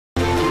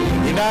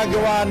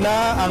Ginagawa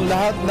na ang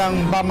lahat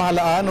ng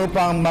pamahalaan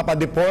upang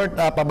mapadeport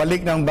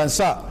pabalik ng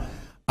bansa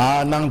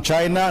ng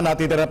China.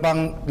 Natitira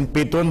pang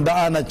 700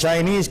 na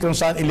Chinese kung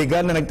saan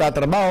iligal na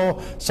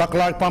nagtatrabaho sa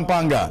Clark,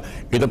 Pampanga.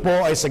 Ito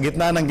po ay sa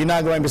gitna ng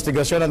ginagawa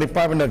investigasyon ng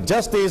Department of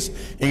Justice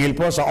hinggil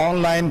po sa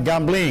online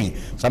gambling.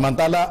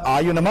 Samantala,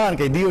 ayon naman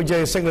kay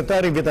DOJ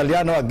Secretary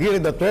Vitaliano Aguirre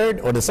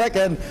III o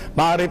II,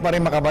 maaari pa rin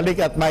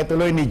makabalik at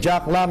maituloy ni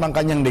Jack Lam ang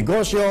kanyang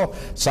negosyo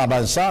sa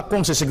bansa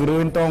kung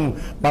sisiguruhin itong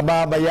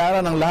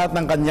mababayaran ang lahat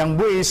ng kanyang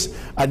buwis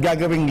at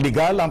gagawing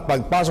legal ang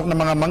pagpasok ng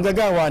mga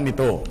manggagawa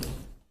nito.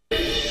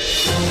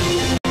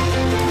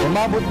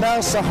 Umabot na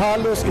sa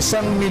halos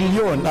 1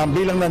 milyon ang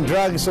bilang ng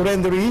drug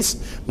surrenderies.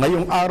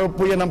 Ngayong araw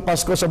po yan ng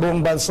Pasko sa buong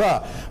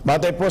bansa.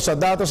 Batay po sa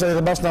datos sa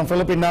itabas ng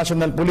Philippine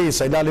National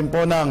Police sa ilalim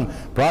po ng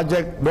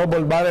Project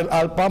Double Barrel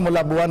Alpha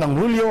mula buwan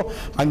ng Hulyo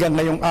hanggang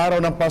ngayong araw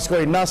ng Pasko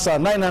ay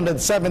nasa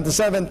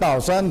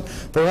 977,430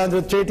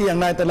 ang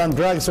naitalang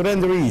drug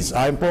surrenderies.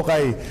 Ayon po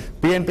kay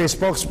PNP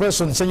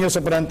spokesperson Senior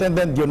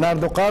Superintendent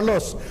Leonardo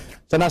Carlos,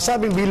 sa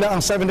nasabing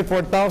bilang ang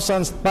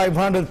 74,545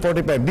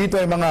 dito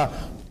ay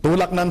mga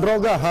tulak ng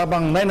droga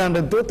habang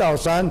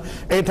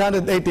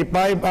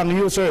 902,885 ang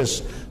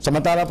users.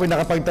 Samantala po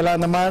nakapagtala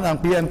naman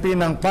ang PNP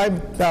ng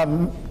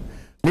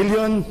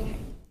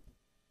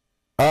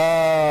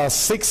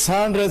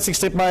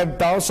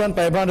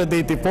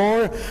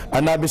 5,665,584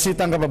 ang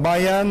nabisitang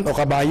kababayan o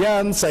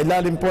kabayan sa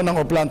ilalim po ng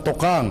Oplan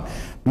Tukang.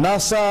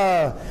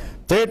 Nasa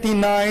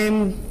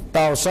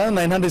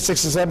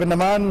 39,967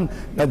 naman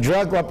na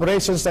drug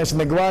operations na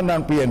isinagawa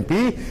ng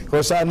PNP,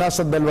 kung saan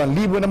nasa 2,000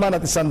 naman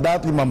at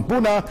 150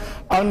 na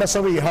ang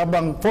nasawi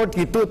habang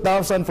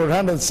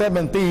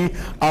 42,470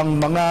 ang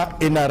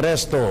mga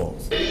inaresto.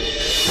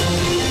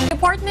 The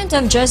Department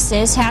of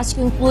Justice has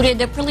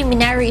concluded the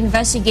preliminary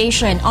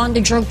investigation on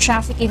the drug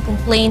trafficking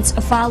complaints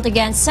filed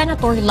against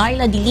Senator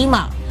Leni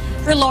Delima.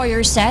 Her lawyer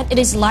said it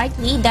is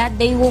likely that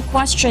they will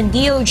question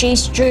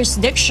DOJ's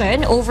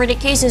jurisdiction over the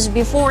cases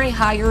before a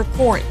higher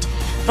court.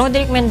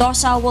 Roderick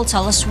Mendoza will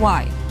tell us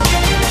why.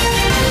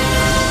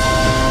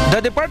 The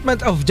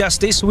Department of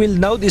Justice will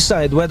now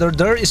decide whether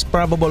there is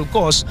probable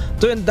cause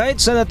to indict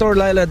Senator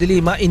Leni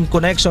Delima in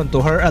connection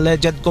to her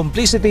alleged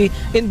complicity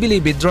in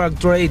Bilibid drug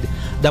trade.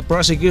 The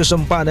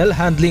prosecution panel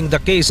handling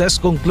the cases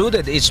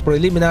concluded its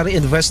preliminary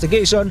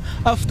investigation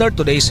after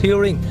today's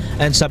hearing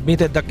and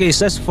submitted the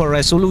cases for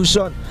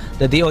resolution.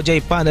 The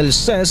DOJ panel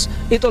says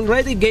it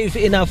already gave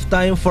enough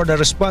time for the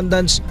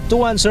respondents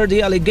to answer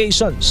the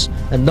allegations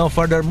and no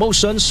further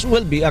motions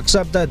will be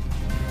accepted.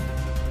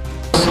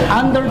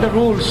 Under the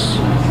rules,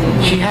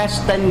 she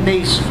has 10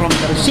 days from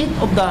the receipt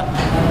of the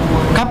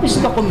copies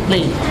of the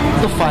complaint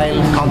to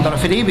file counter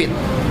affidavit.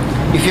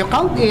 If you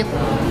count it,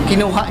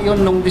 kinuha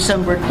yun nung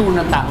December 2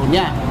 na tao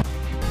niya.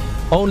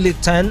 Only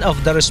 10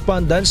 of the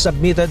respondents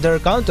submitted their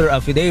counter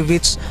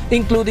affidavits,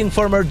 including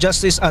former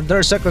Justice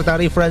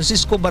Undersecretary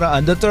Francisco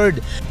Baraan III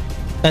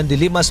and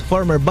Delima's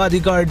former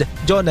bodyguard,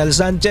 Jonel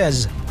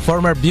Sanchez.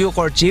 Former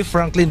Bucor Chief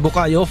Franklin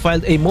Bucayo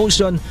filed a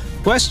motion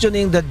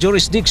questioning the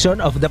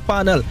jurisdiction of the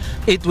panel.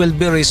 It will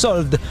be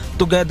resolved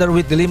together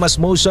with Delima's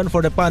motion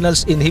for the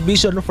panel's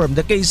inhibition from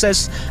the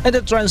cases and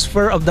the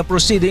transfer of the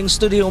proceedings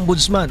to the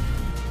Ombudsman.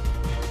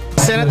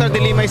 Senator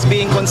Delima is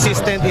being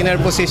consistent in her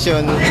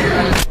position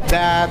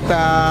that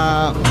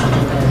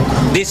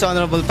this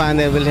honorable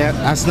panel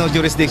has no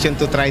jurisdiction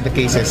to try the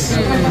cases.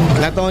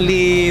 Not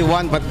only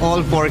one but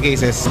all 4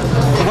 cases.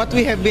 What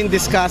we have been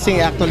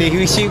discussing actually,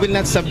 she will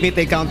not submit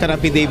a counter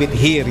affidavit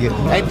here.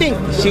 I think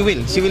she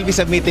will. She will be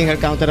submitting her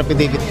counter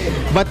affidavit,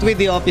 but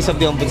with the Office of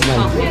the Ombudsman.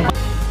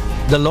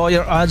 The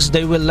lawyer adds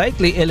they will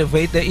likely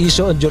elevate the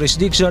issue on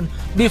jurisdiction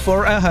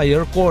before a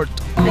higher court.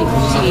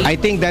 I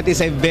think that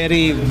is a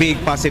very big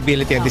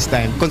possibility at this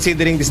time,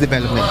 considering this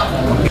development.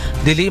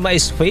 Delima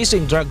is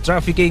facing drug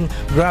trafficking,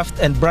 graft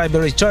and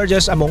bribery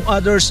charges among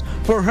others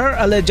for her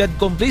alleged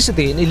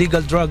complicity in illegal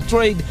drug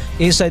trade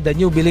inside the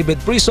New Bilibid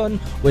prison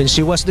when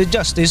she was the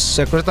Justice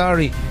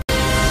Secretary.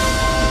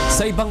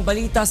 Sa ibang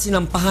balita,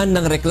 sinampahan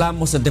ng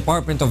reklamo sa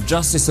Department of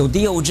Justice o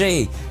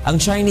DOJ ang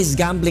Chinese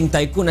gambling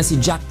tycoon na si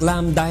Jack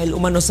Lam dahil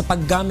umano sa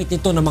paggamit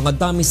nito ng mga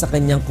dummy sa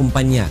kanyang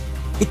kumpanya.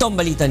 Ito ang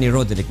balita ni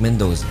Roderick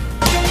Mendoza.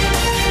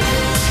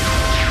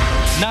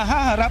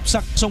 Nahaharap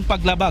sa kasong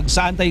paglabag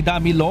sa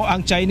anti-dummy law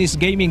ang Chinese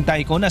gaming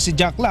tycoon na si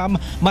Jack Lam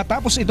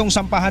matapos itong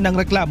sampahan ng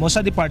reklamo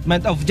sa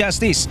Department of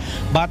Justice.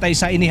 Batay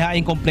sa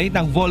inihaing complaint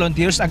ng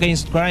Volunteers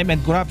Against Crime and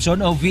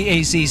Corruption o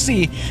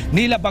VACC,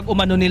 nilabag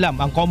umano ni Lam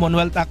ang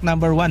Commonwealth Act No.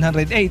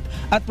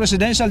 108 at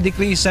Presidential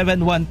Decree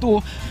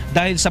 712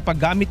 dahil sa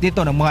paggamit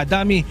nito ng mga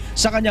dummy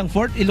sa kanyang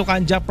Fort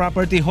Ilocanja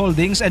Property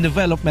Holdings and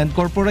Development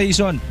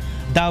Corporation.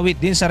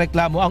 Dawit din sa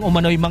reklamo ang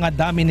umano'y mga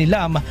dami ni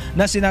Lam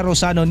na sina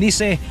Rosano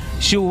Nise,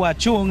 Shua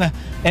Chung,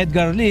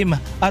 Edgar Lim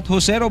at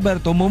Jose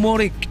Roberto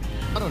Mumurik.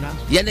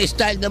 Yan ay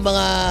style ng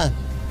mga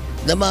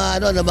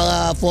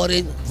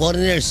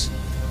foreigners.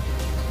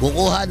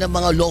 Kukuha ng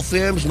mga law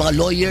firms, mga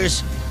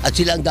lawyers at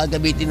silang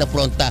gagamitin na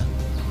fronta.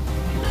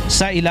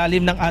 Sa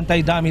ilalim ng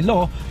anti-dummy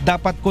law,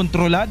 dapat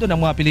kontrolado ng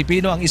mga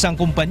Pilipino ang isang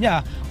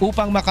kumpanya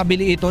upang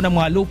makabili ito ng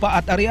mga lupa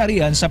at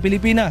ari-arian sa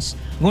Pilipinas.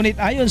 Ngunit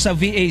ayon sa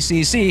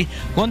VACC,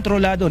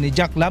 kontrolado ni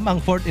Jack Lam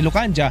ang Fort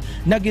Ilocanja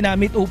na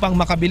ginamit upang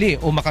makabili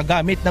o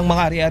makagamit ng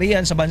mga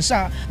ari-arian sa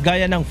bansa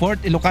gaya ng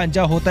Fort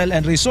Ilocanja Hotel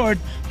and Resort,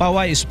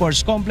 Paway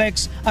Sports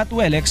Complex at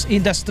Welex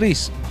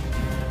Industries.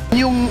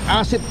 Yung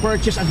asset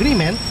purchase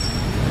agreement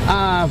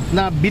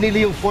na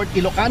binili yung Fort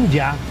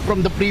Ilocanja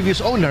from the previous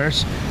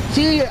owners,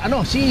 si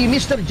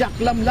Mr. Jack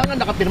Lam lang ang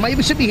nakapirma.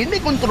 Ibig sabihin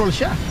may control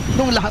siya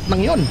nung lahat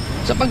ng yon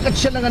sapagkat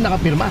siya lang ang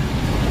nakapirma.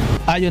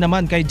 Ayon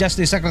naman kay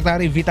Justice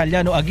Secretary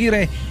Vitaliano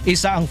Aguirre,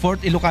 isa ang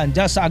Fort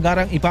Ilocanja sa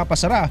agarang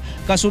ipapasara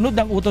kasunod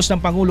ng utos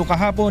ng Pangulo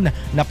kahapon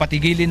na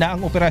patigilin na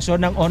ang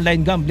operasyon ng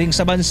online gambling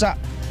sa bansa.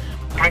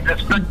 With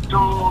respect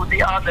to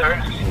the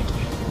others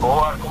who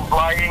are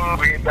complying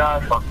with the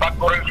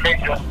backdoor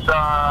regulations,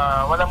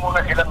 wala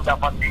muna silang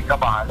dapat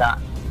ikabahala.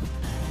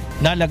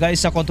 Nalagay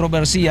sa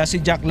kontrobersiya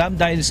si Jack Lam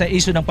dahil sa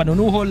isyu ng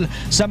panunuhol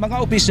sa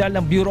mga opisyal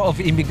ng Bureau of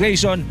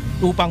Immigration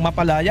upang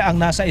mapalaya ang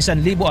nasa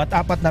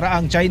 1,400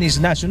 Chinese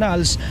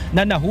nationals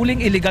na nahuling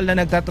iligal na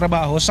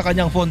nagtatrabaho sa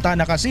kanyang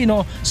Fontana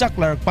Casino sa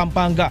Clark,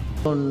 Pampanga.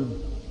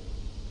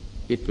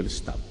 It will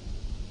stop.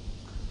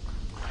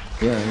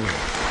 Yeah.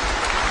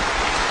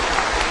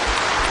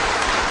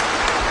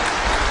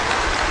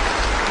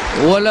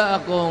 Wala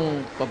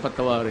akong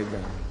papatawarin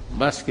dyan,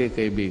 baske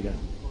kaibigan.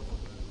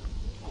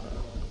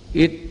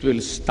 It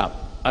will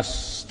stop,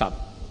 stop.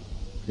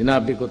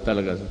 Sinabi ko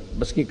talaga,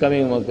 baski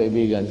kaming mga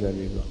kaibigan,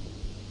 sabi ko.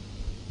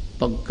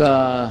 Pagka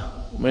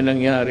may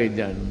nangyari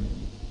dyan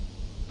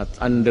at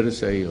under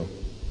sa iyo,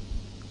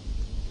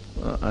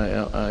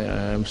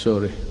 I'm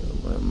sorry,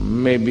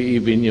 maybe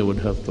even you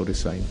would have to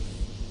resign.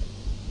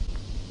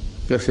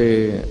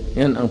 Kasi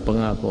yan ang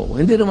pangako ko.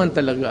 Hindi naman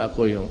talaga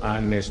ako yung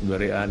honest,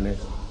 very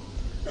honest.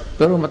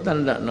 Pero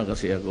matanda na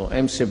kasi ako.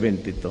 I'm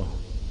 72.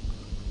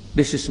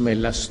 This is my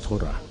last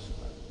hurrah.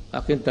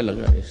 Akin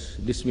talaga is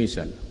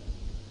dismissal.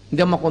 Hindi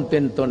ako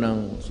makontento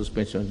ng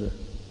suspension.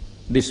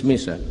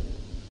 Dismissal.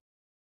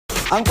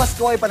 Ang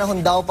Pasko ay panahon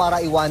daw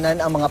para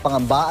iwanan ang mga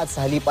pangamba at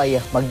sa halip ay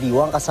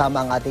magdiwang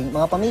kasama ang ating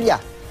mga pamilya.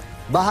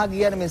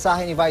 Bahagi yan ang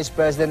mensahe ni Vice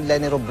President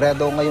Leni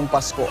Robredo ngayong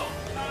Pasko.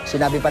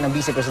 Sinabi pa ng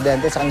Vice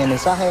Presidente sa kanyang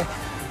mensahe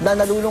na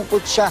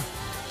nalulungkot siya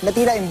na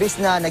tila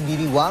imbes na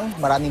nagdiriwang,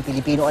 maraming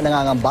Pilipino ang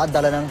nangangamba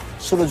dala ng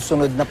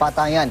sunod-sunod na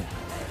patayan.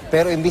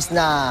 Pero imbes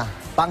na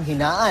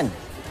panghinaan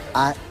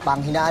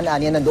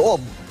niya ng loob,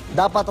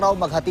 dapat raw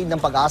maghatid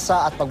ng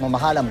pag-asa at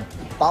pagmamahal ang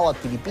bawat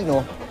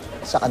Pilipino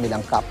sa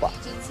kanilang kapwa.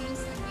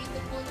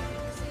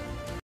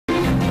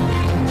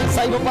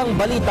 Sa iba pang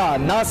balita,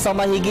 nasa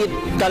mahigit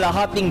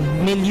kalahating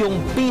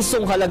milyong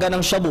pisong halaga ng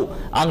shabu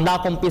ang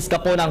nakumpiska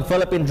po ng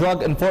Philippine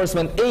Drug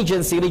Enforcement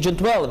Agency Region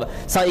 12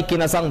 sa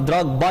ikinasang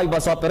drug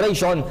bypass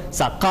operation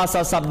sa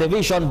Casa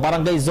Subdivision,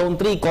 Barangay Zone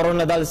 3,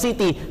 Coronadal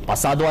City,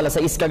 pasado alas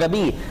 6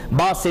 kagabi.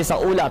 Base sa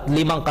ulat,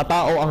 5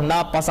 katao ang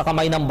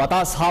napasakamay ng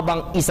batas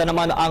habang isa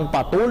naman ang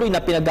patuloy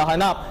na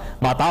pinaghahanap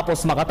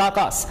matapos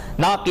makatakas.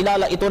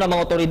 Nakilala ito ng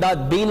mga otoridad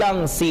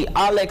bilang si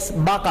Alex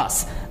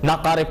Bacas.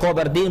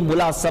 Nakarecover din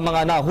mula sa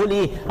mga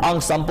nahuli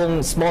ang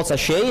 10 small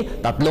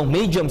sachet, 3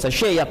 medium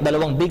sachet at 2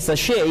 big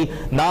sachet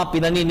na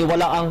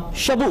pinaniniwala ang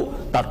shabu,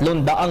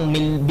 300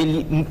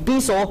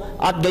 piso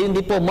at gayon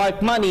din po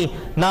marked money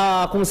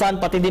na kung saan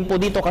pati din po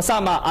dito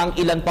kasama ang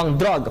ilan pang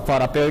drug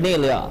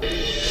paraphernalia.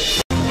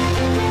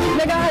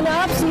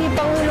 Naghahanap si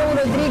Pangulong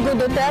Rodrigo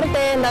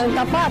Duterte ng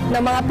tapat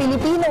na mga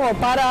Pilipino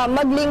para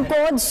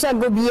maglingkod sa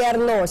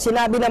gobyerno.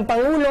 Sinabi ng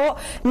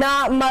Pangulo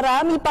na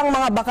marami pang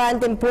mga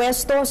bakanteng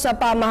pwesto sa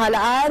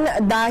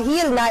pamahalaan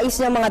dahil nais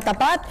niya mga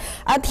tapat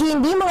at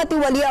hindi mga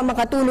tiwali ang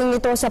makatulong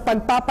nito sa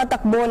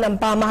pagpapatakbo ng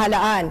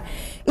pamahalaan.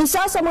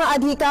 Isa sa mga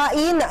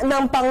adhikain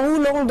ng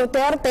Pangulong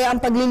Duterte ang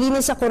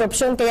paglilinis sa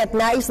korupsyon kaya't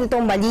nais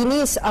nitong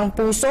malinis ang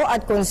puso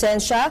at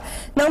konsensya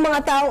ng mga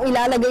taong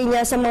ilalagay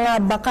niya sa mga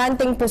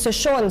bakanteng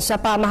posisyon sa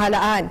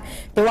pamahalaan.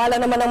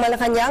 Tiwala naman ng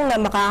Malacanang na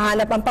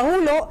makahanap ang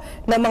Pangulo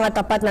ng mga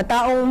tapat na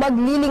taong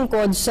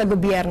maglilingkod sa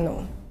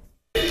gobyerno.